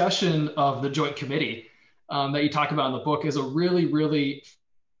discussion of the Joint Committee that you talk about in the book is a really, really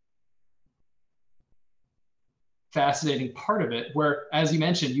fascinating part of it, where, as you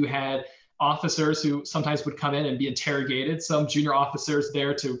mentioned, you had officers who sometimes would come in and be interrogated, some junior officers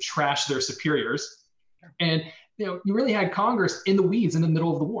there to trash their superiors. And you really had Congress in the weeds in the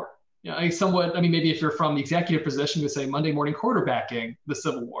middle of the war. Maybe if you're from the executive position, you would say Monday morning quarterbacking the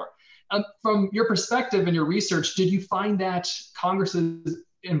Civil War. From your perspective and your research, did you find that Congress's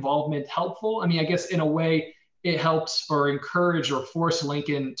involvement helpful? I mean, I guess in a way it helped or encouraged or forced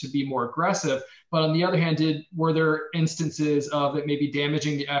Lincoln to be more aggressive. But on the other hand, were there instances of it maybe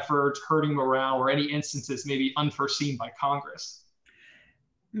damaging the effort, hurting morale, or any instances maybe unforeseen by Congress?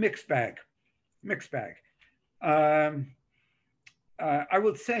 Mixed bag. I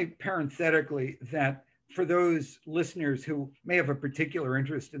would say parenthetically that for those listeners who may have a particular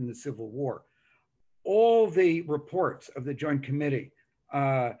interest in the Civil War, all the reports of the Joint Committee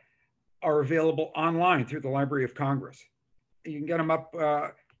are available online through the Library of Congress. You can get them up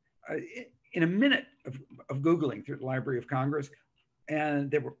in a minute of Googling through the Library of Congress. And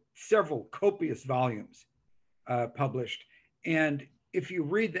there were several copious volumes published. And if you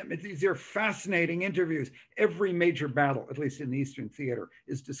read them, these are fascinating interviews. Every major battle, at least in the Eastern Theater,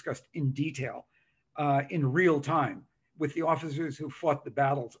 is discussed in detail in real time with the officers who fought the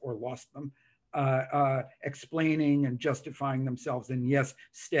battles or lost them, explaining and justifying themselves, and yes,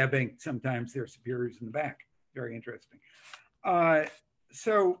 stabbing sometimes their superiors in the back. Very interesting.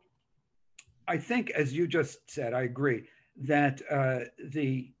 So I think, as you just said, I agree that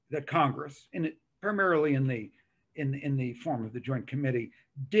that Congress, primarily in the form of the Joint Committee,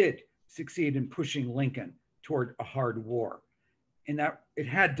 did succeed in pushing Lincoln toward a hard war. And that it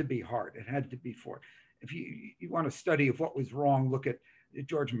had to be hard. It had to be fought. If you want a study of what was wrong, look at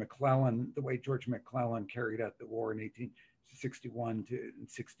George McClellan, the way George McClellan carried out the war in 1861 to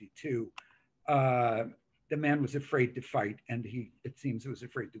 62. The man was afraid to fight, and it seems, was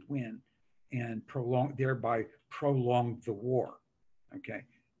afraid to win, and thereby prolonged the war. Okay,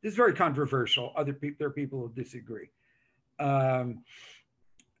 this is very controversial. There are people who disagree.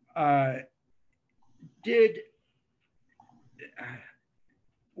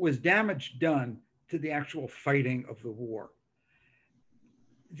 Was damage done to the actual fighting of the war?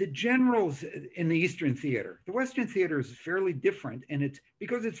 The generals in the Eastern Theater, the Western Theater is fairly different, and it's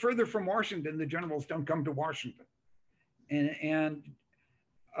because it's further from Washington, the generals don't come to Washington. And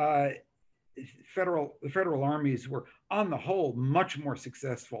the federal armies were, on the whole, much more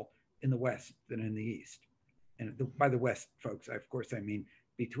successful in the West than in the East. And by the West, folks, of course, I mean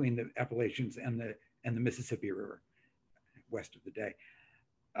between the Appalachians and the Mississippi River, west of the day.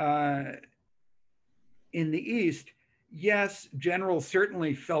 In the East, yes, generals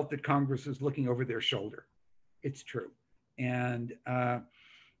certainly felt that Congress was looking over their shoulder. It's true. And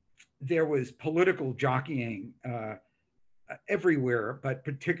there was political jockeying everywhere, but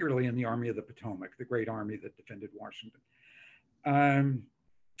particularly in the Army of the Potomac, the great army that defended Washington.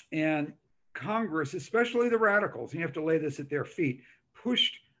 And Congress, especially the radicals, and you have to lay this at their feet,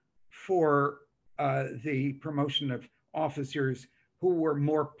 pushed for the promotion of officers who were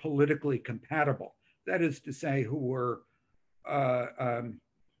more politically compatible. That is to say, who were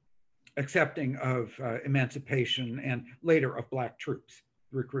accepting of emancipation and later of Black troops,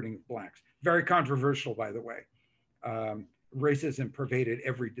 recruiting of Blacks. Very controversial, by the way. Racism pervaded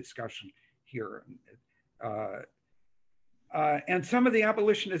every discussion here. And some of the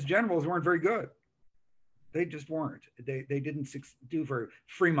abolitionist generals weren't very good. They just weren't. They didn't do very.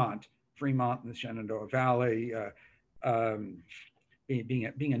 Fremont in the Shenandoah Valley,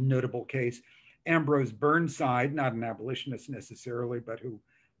 being a notable case. Ambrose Burnside, not an abolitionist necessarily, but who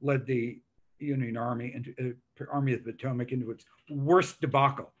led the Union Army into Army of the Potomac into its worst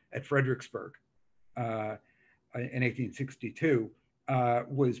debacle at Fredericksburg in 1862,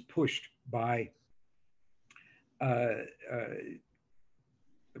 was pushed by the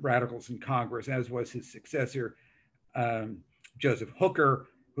radicals in Congress, as was his successor, Joseph Hooker,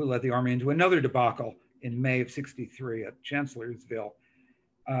 who led the army into another debacle in May of '63 at Chancellorsville.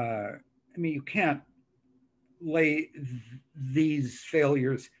 I mean, you can't lay these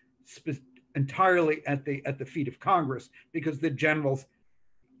failures entirely at the feet of Congress, because the generals,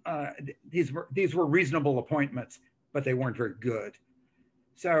 these were reasonable appointments, but they weren't very good.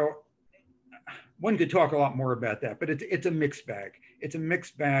 So one could talk a lot more about that, but it's a mixed bag. It's a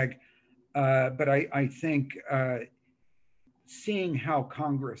mixed bag. But I think seeing how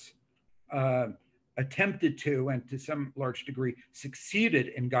Congress attempted to, and to some large degree, succeeded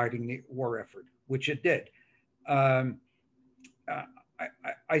in guiding the war effort, which it did,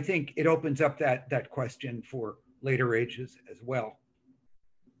 I think it opens up that question for later ages as well.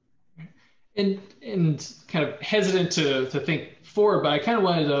 And kind of hesitant to think forward, but I kind of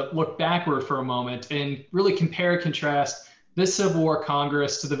wanted to look backward for a moment and really compare and contrast this Civil War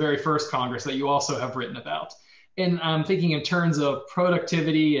Congress to the very first Congress that you also have written about. And I'm thinking in terms of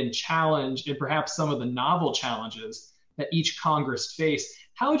productivity and challenge, and perhaps some of the novel challenges that each Congress faced.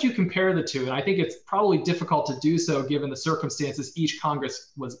 How would you compare the two? And I think it's probably difficult to do so given the circumstances each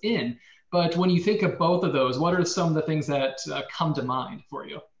Congress was in. But when you think of both of those, what are some of the things that come to mind for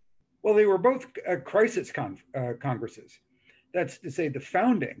you? Well, they were both crisis Congresses. That's to say, the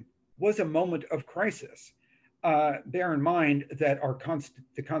founding was a moment of crisis. Bear in mind that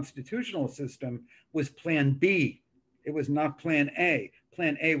the constitutional system was Plan B. It was not Plan A.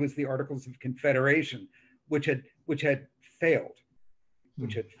 Plan A was the Articles of Confederation, which had failed.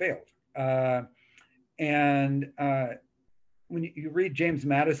 And when you read James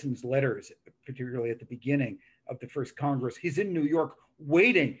Madison's letters, particularly at the beginning of the first Congress, he's in New York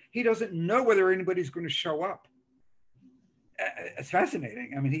waiting. He doesn't know whether anybody's going to show up. It's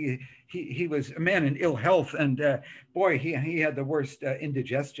fascinating. I mean, he was a man in ill health, and boy, he had the worst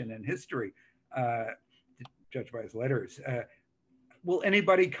indigestion in history, to judge by his letters. Will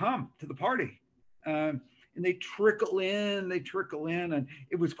anybody come to the party? And they trickle in, and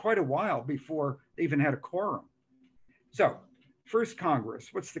it was quite a while before they even had a quorum. So, first Congress,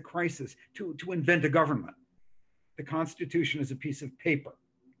 what's the crisis? To invent a government. The Constitution is a piece of paper.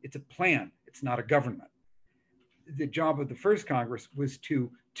 It's a plan. It's not a government. The job of the first Congress was to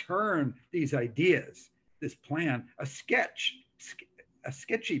turn these ideas, this plan, a sketchy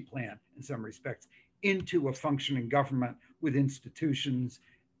plan in some respects, into a functioning government with institutions,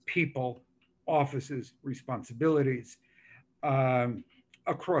 people, offices, responsibilities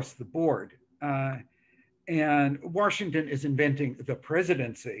across the board. And Washington is inventing the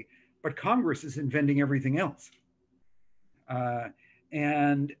presidency, but Congress is inventing everything else.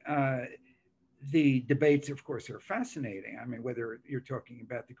 The debates, of course, are fascinating. I mean, whether you're talking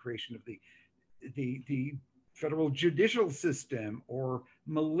about the creation of the federal judicial system, or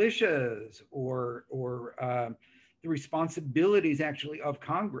militias, or the responsibilities actually of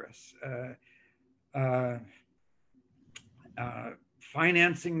Congress,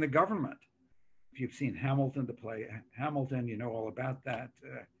 financing the government. If you've seen Hamilton, the play Hamilton, you know all about that.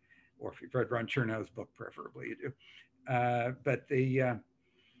 Or if you've read Ron Chernow's book, preferably you do. But the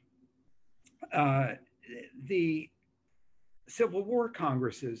Civil War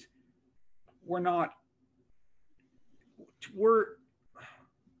Congresses were,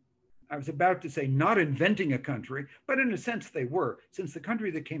 I was about to say, not inventing a country, but in a sense they were, since the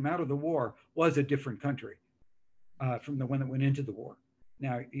country that came out of the war was a different country from the one that went into the war.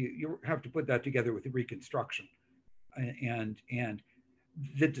 Now, you have to put that together with the Reconstruction. And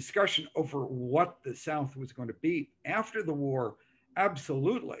the discussion over what the South was going to be after the war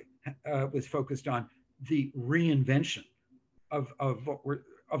absolutely was focused on the reinvention of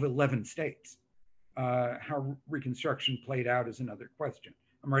 11 states. How Reconstruction played out is another question.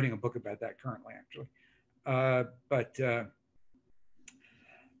 I'm writing a book about that currently, actually.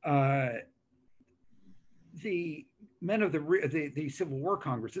 The men of the Civil War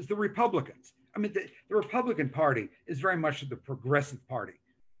Congresses, the Republicans. I mean, the Republican Party is very much the progressive party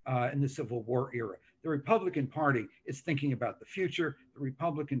in the Civil War era. The Republican Party is thinking about the future. The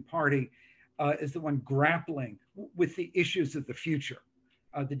Republican Party is the one grappling with the issues of the future.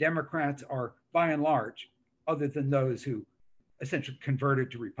 The Democrats are, by and large, other than those who essentially converted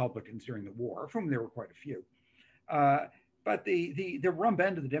to Republicans during the war, of whom there were quite a few. But the rump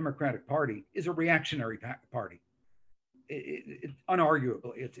end of the Democratic Party is a reactionary party.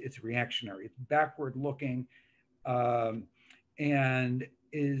 Unarguably, it's reactionary. It's backward looking, and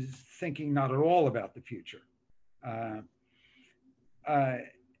is thinking not at all about the future.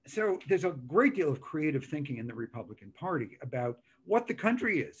 So there's a great deal of creative thinking in the Republican Party about what the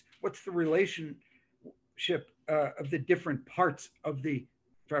country is, what's the relationship of the different parts of the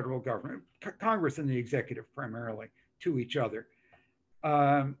federal government, Congress and the executive primarily, to each other,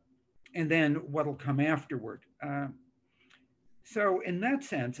 and then what'll come afterward. So in that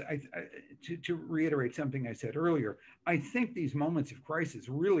sense, to reiterate something I said earlier, I think these moments of crisis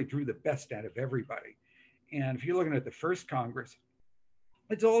really drew the best out of everybody. And if you're looking at the first Congress,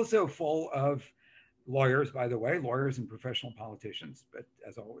 it's also full of lawyers, by the way, lawyers and professional politicians, but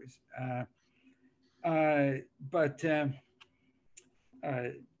as always.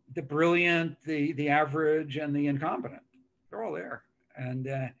 the brilliant, the average, and the incompetent. They're all there. And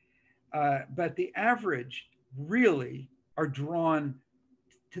but the average really are drawn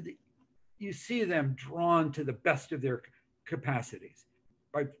to you see them drawn to the best of their capacities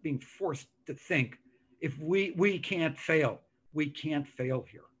by being forced to think, if we can't fail, we can't fail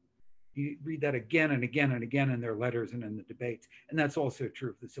here. You read that again and again and again in their letters and in the debates. And that's also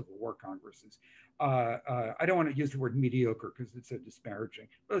true of the Civil War Congresses. I don't want to use the word mediocre because it's so disparaging,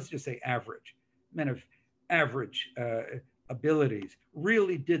 but let's just say average. Men of average abilities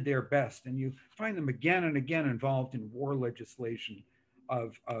really did their best. And you find them again and again involved in war legislation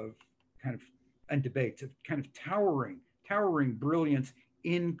of kind of, and debates of kind of towering brilliance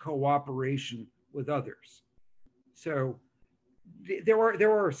in cooperation with others. So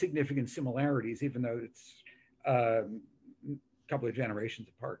there are significant similarities, even though it's a couple of generations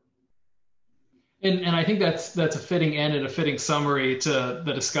apart. And I think that's a fitting end and a fitting summary to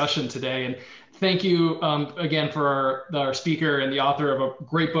the discussion today. And thank you again for our speaker and the author of a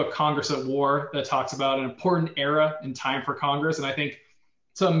great book, Congress at War, that talks about an important era in time for Congress. And I think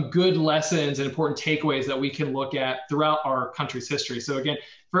some good lessons and important takeaways that we can look at throughout our country's history. So again,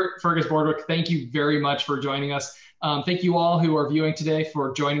 Fergus Bordewich, thank you very much for joining us. Thank you all who are viewing today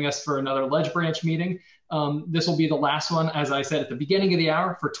for joining us for another Ledge Branch meeting. This will be the last one, as I said at the beginning of the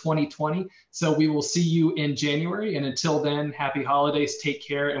hour, for 2020. So we will see you in January. And until then, happy holidays, take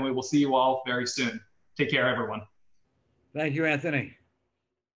care, and we will see you all very soon. Take care, everyone. Thank you, Anthony.